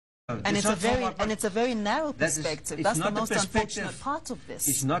And it's a very narrow perspective. That's the most unfortunate part of this.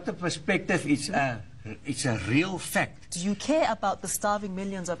 It's not a perspective, it's a real fact. Do you care about the starving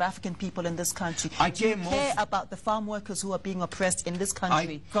millions of African people in this country? Do you care about the farm workers who are being oppressed in this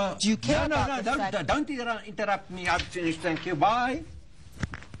country? Do you care about the fact... Don't interrupt me. I've finished. Thank you. Bye.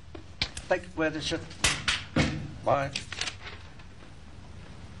 Take where the shit. Bye.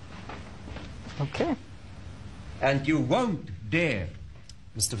 Okay. And you won't dare.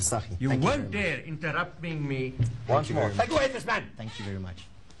 Mr. Visagie, You won't dare interrupting me once more. Take away this man. Thank you very much.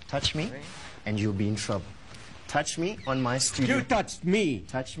 Touch me, and you'll be in trouble. Touch me on my studio. You touched me.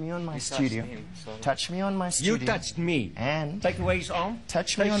 Touch me on my studio. Touch me on my studio. You touched me. And take away his arm.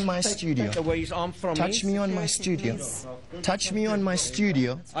 Touch me on my studio. Take away his arm from me. Touch me on my studio. Touch me on my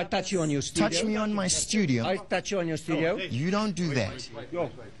studio. I touch you on your studio. Touch me on my studio. I touch you on your studio. You don't do that. Yo,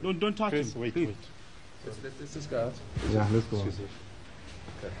 don't touch him. Wait. Let's just go out. Yeah, let's go.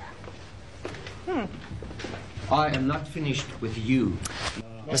 I am not finished with you.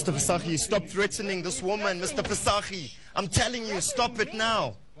 Mr. Visagie, stop threatening this woman, Mr. Visagie. I'm telling you, stop it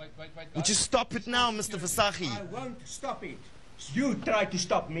now. Would you stop it now, Mr. Visagie? I won't stop it. You try to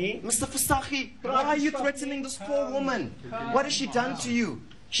stop me. Mr. Visagie, why are you threatening this poor woman? What has she done to you?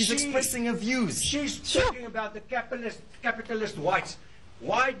 She's expressing her views. She's talking about the capitalist whites.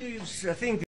 Why do you think